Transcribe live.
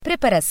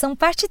Preparação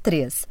parte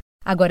 3.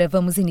 Agora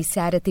vamos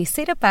iniciar a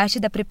terceira parte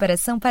da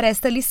preparação para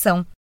esta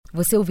lição.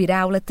 Você ouvirá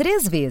a aula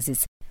 3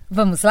 vezes.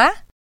 Vamos lá?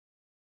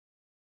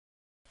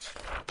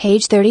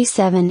 Page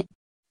 37,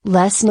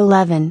 Lesson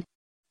 11.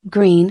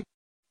 Green,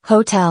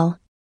 Hotel.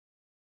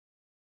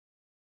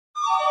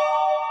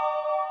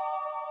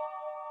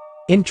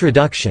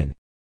 Introduction.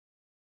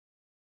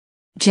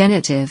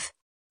 Genitive.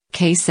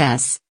 Case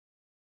S.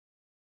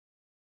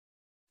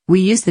 We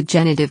use the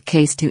genitive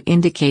case to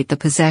indicate the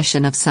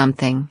possession of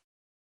something.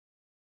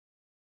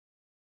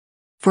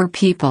 For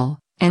people,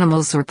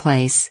 animals or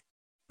place,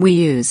 we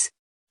use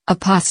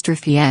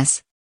apostrophe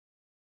S.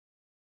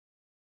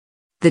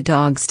 The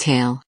dog's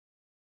tail.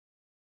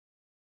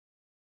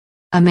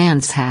 A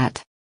man's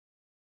hat.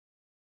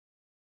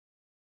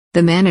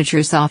 The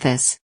manager's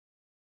office.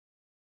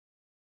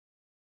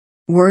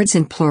 Words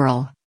in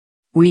plural,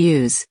 we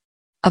use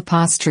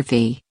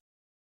apostrophe.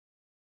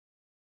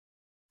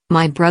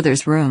 My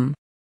brother's room.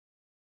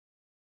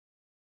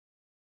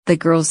 The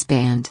girls'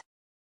 band.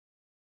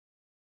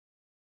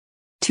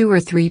 2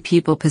 or 3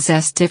 people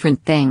possess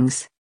different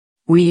things.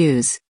 We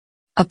use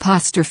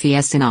apostrophe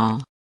S in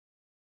all.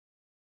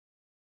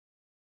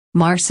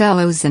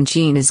 Marcelo's and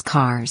Gina's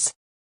cars.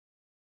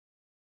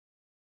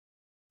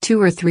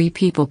 2 or 3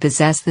 people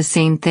possess the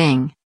same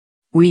thing.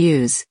 We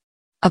use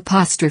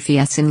apostrophe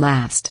S in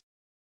last.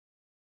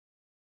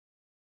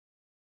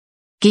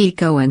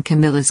 Geeko and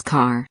Camilla's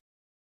car.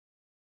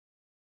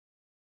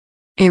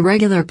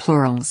 Irregular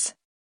plurals.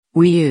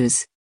 We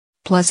use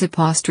plus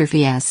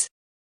apostrophe S.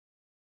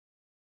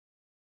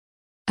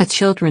 A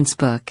children's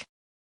book.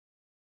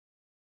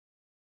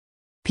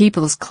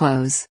 People's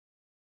clothes.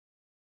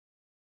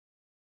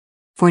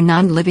 For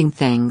non-living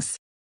things.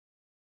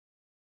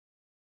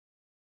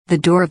 The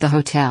door of the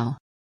hotel.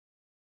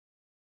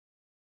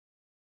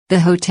 The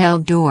hotel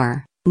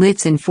door,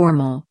 it's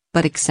informal,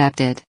 but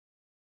accepted.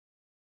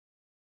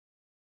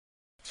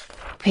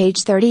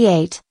 Page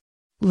 38,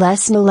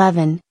 Lesson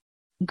 11.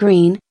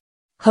 Green,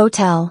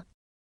 Hotel.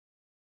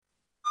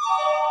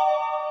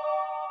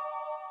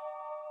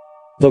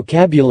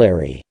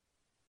 Vocabulary.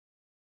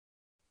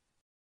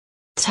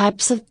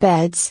 Types of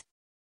beds.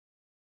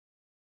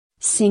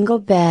 Single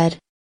bed.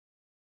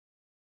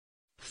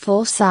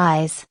 Full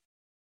size.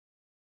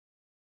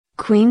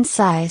 Queen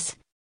size.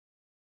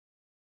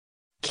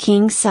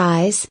 King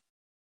size.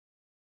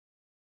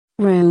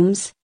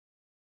 Rooms.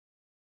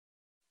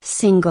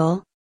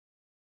 Single.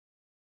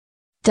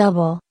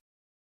 Double.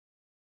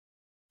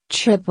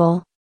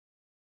 Triple.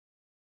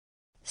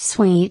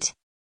 Suite.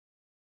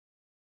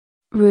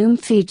 Room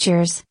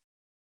features.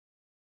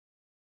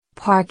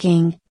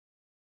 Parking.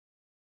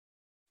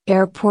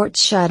 Airport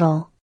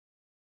shuttle.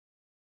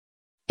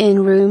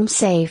 In-room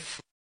safe.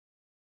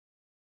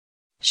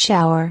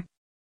 Shower.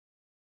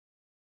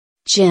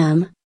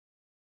 Gym.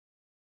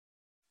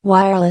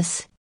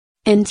 Wireless.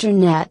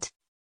 Internet.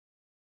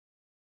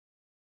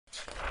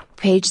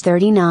 Page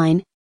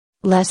 39,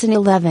 Lesson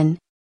 11.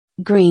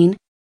 Green,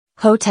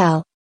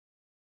 Hotel.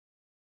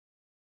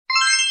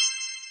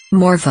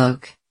 More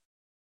vogue.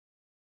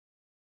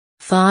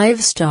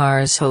 5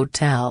 stars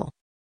hotel.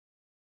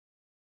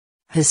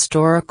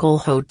 Historical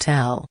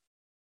hotel.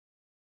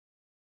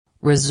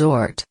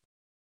 Resort.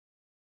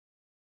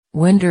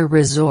 Winter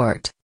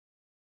resort.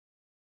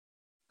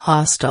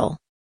 Hostel.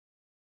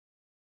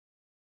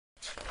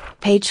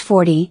 Page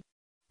 40,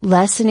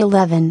 Lesson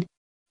 11.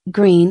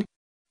 Green,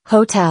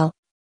 Hotel.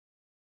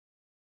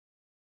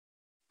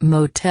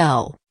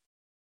 Motel.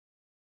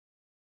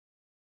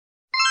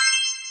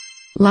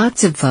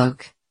 Lots of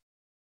vogue.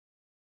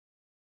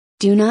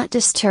 Do not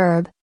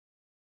disturb.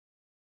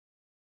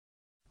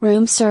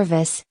 Room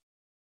service.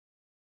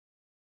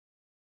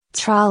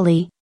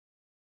 Trolley.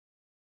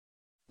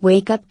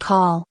 Wake-up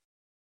call.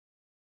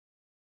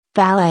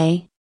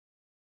 Valet.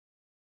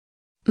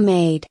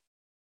 Maid.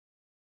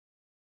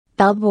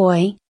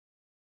 Bellboy.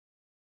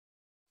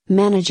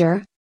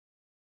 Manager.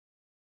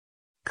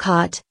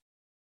 Cot.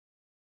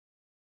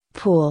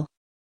 Pool.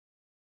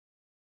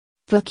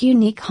 Book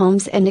unique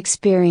homes and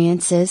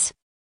experiences.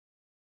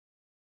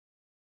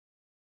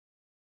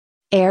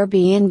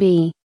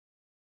 Airbnb.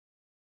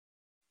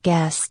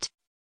 Guest.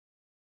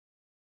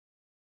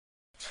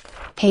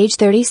 Page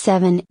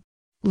 37,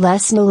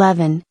 Lesson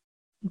 11.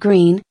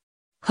 Green,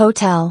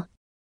 Hotel.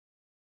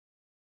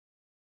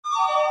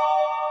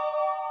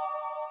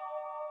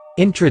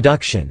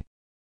 Introduction.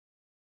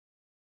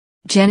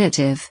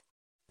 Genitive.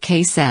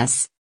 Case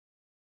S.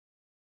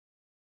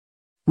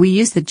 We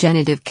use the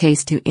genitive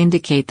case to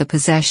indicate the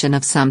possession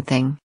of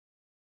something.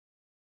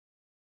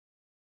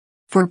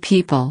 For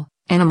people,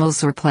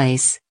 animals or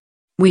place,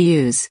 we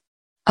use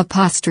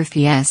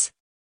apostrophe S.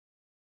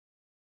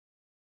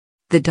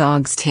 The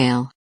dog's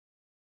tail.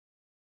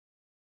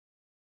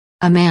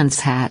 A man's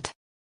hat.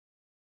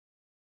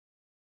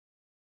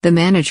 The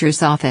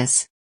manager's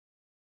office.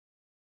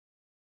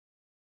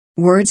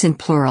 Words in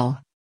plural,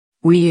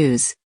 we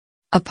use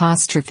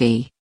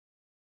apostrophe.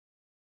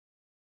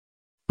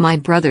 My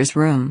brother's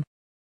room.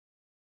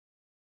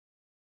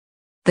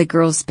 The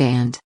girls'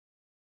 band.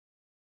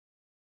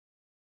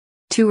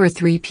 Two or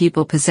three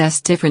people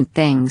possess different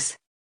things.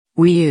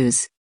 We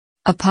use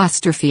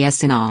apostrophe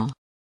s in all.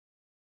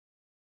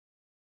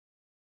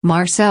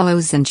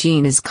 Marcelo's and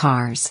Gina's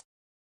cars.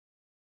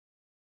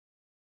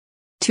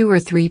 Two or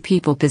three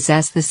people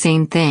possess the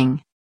same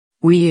thing.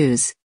 We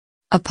use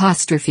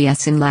apostrophe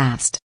s in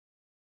last.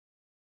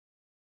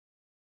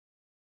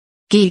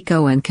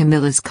 Geeko and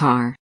Camilla's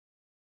car.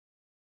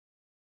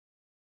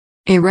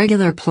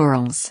 Irregular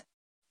plurals.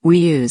 We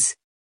use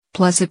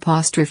plus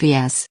apostrophe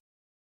s.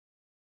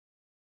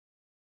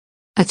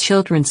 A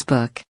children's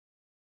book.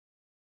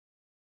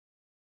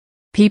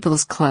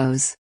 People's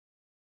clothes.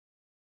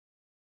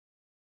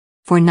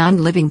 For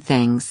non-living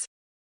things.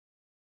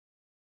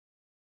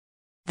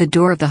 The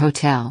door of the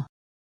hotel.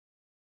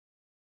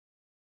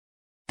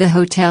 The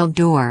hotel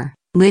door,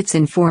 lit's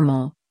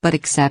informal, but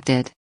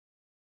accepted.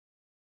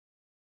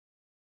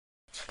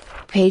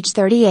 Page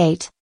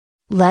 38.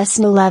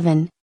 Lesson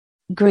 11.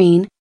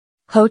 Green.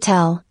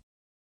 Hotel.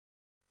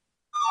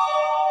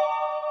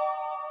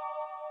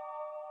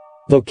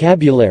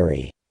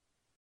 Vocabulary.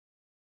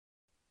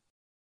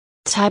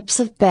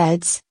 Types of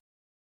beds.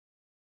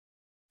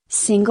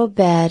 Single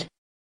bed.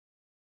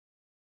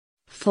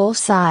 Full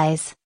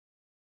size.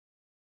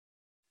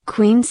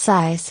 Queen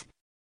size.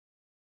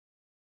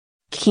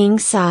 King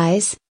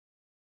size.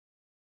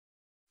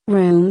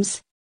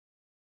 Rooms.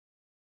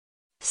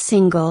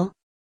 Single.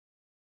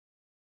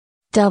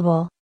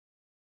 Double.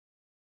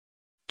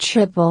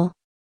 Triple.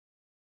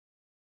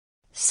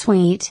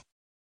 Suite.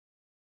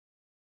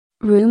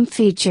 Room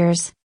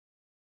features.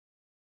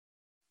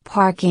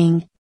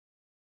 Parking.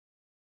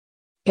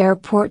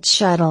 Airport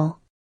shuttle.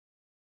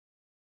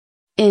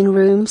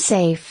 In-room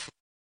safe.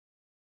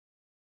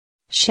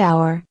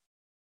 Shower.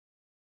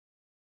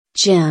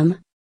 Gym.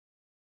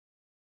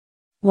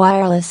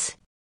 Wireless.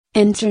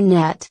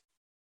 Internet.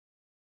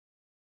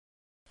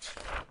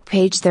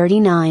 Page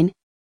 39.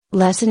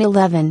 Lesson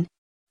 11.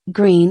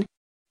 Green.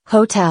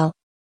 Hotel.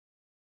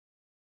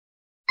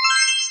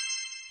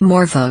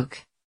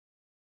 Morvoke.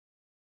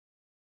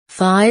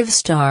 5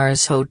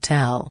 stars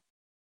hotel.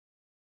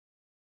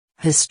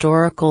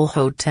 Historical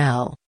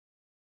hotel.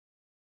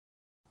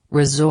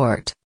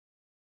 Resort.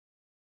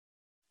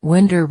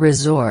 Winter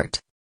resort.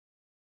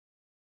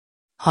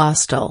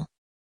 Hostel.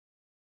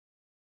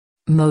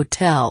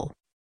 Motel.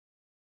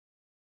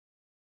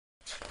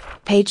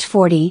 Page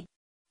 40.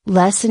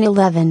 Lesson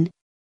 11.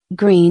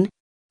 Green.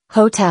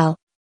 Hotel.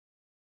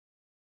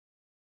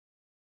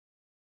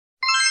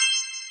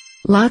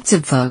 Lots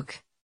of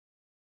folk.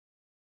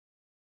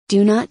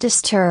 Do not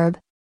disturb.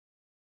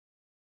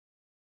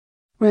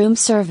 Room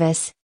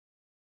service.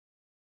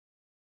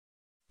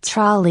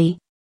 Trolley.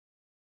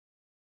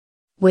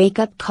 Wake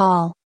up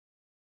call.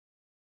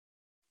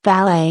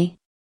 Valet.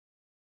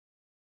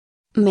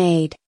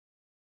 Maid.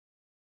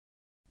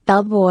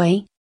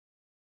 Bellboy.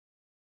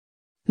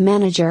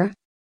 Manager.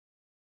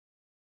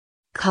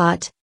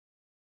 Cot.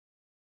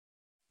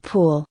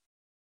 Pool.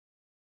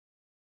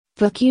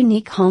 Book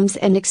unique homes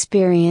and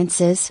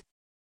experiences.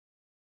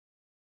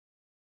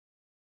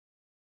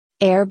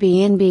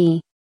 Airbnb.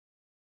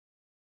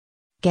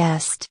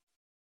 Guest.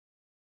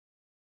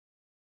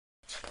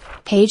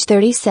 Page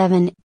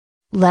 37.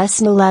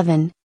 Lesson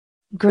 11.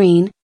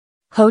 Green.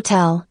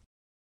 Hotel.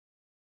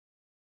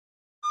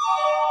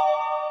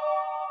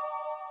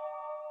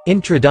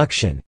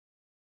 Introduction.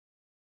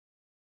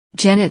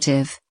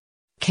 Genitive.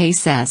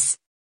 Case s.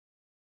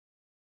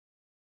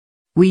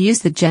 We use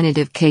the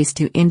genitive case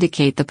to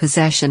indicate the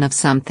possession of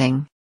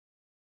something.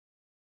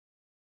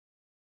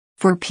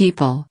 For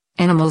people,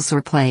 animals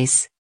or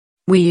place,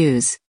 we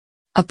use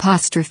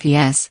apostrophe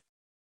s.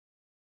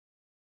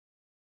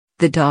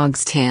 The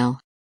dog's tail.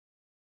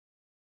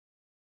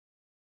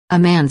 A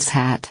man's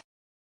hat.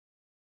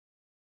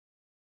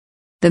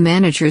 The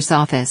manager's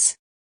office.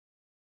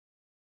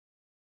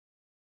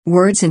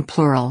 Words in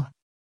plural.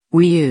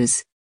 We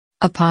use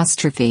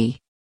apostrophe.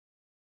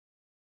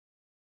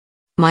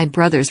 My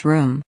brother's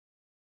room.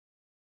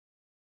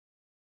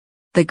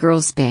 The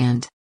girls'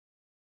 band.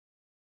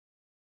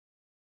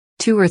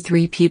 Two or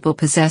three people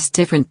possess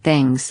different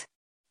things.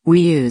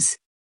 We use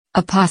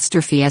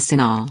apostrophe s in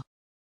all.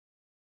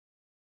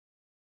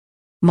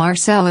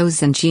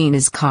 Marcelo's and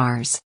Gina's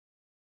cars.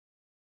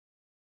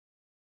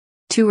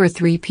 Two or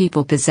three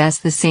people possess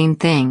the same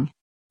thing.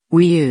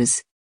 We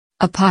use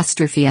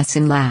apostrophe s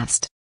in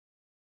last.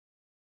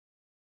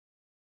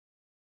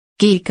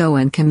 Geeko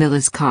and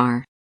Camilla's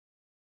car.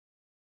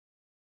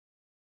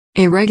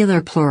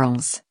 Irregular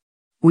plurals.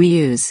 We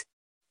use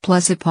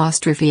plus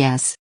apostrophe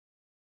s.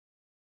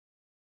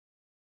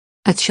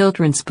 A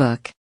children's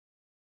book.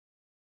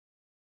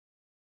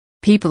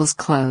 People's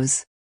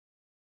clothes.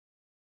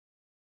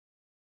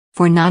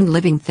 For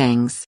non-living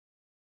things.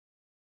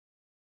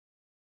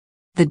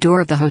 The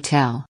door of the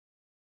hotel.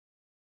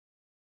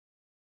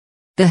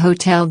 The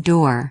hotel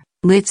door,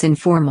 lit's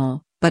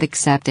informal, but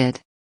accepted.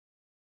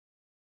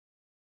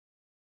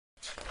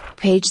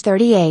 Page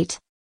 38.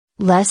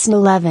 Lesson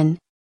 11.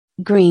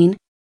 Green.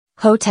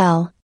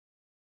 Hotel.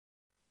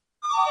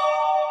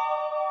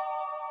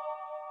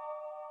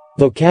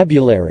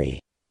 Vocabulary.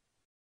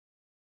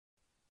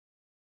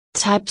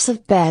 Types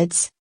of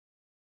beds: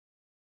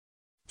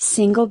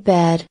 single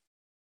bed,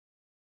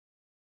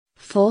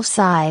 full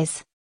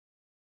size,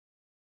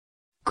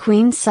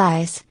 queen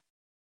size,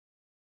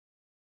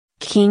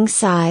 king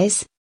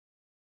size.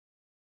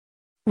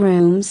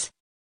 Rooms: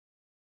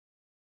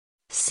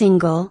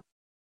 single,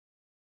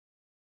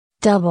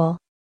 double,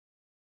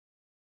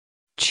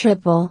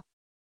 triple,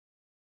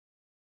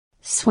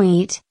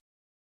 suite.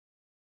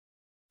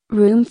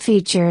 Room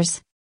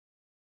features: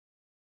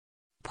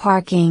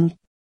 parking,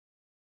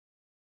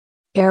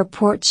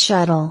 airport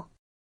shuttle,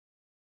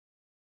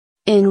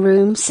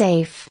 in-room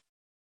safe,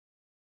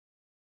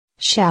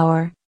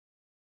 shower,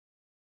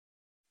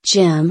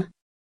 gym,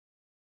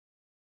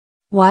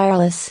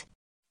 wireless,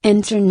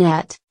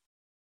 internet.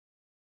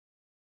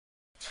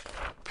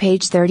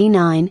 Page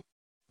 39,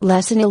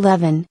 Lesson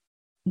 11,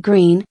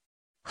 Green,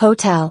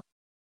 Hotel.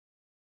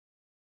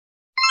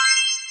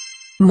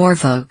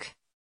 Norfolk.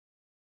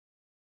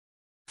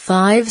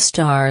 5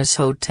 stars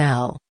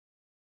hotel.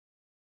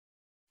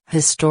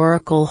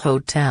 Historical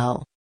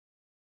hotel.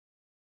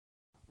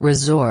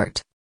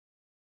 Resort.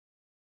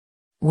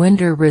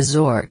 Winter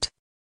resort.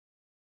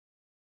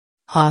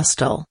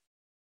 Hostel.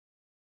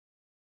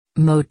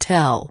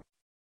 Motel.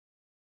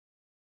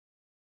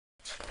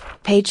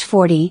 Page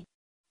 40,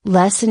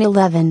 Lesson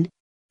 11,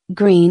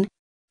 Green,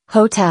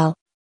 Hotel.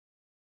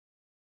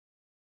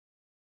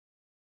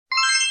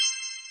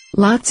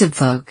 Lots of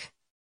folk.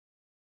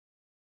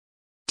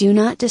 Do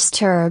not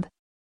disturb.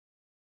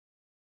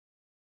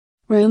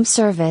 Room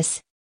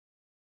service.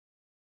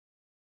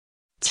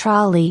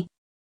 Trolley.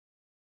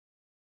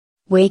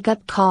 Wake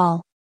up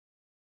call.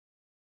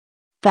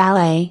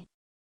 Valet.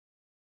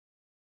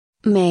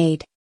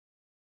 Maid.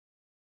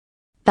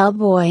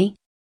 Bellboy.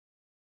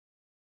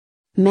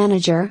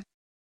 Manager.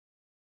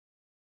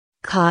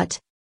 Cot.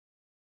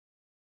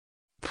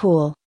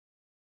 Pool.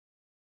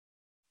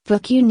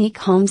 Book unique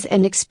homes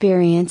and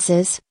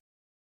experiences.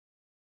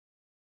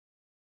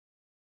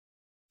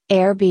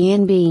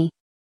 Airbnb.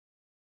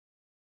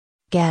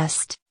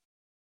 Guest.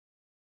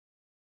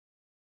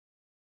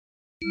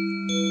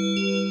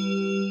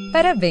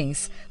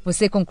 Parabéns!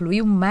 Você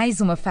concluiu mais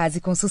uma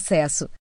fase com sucesso.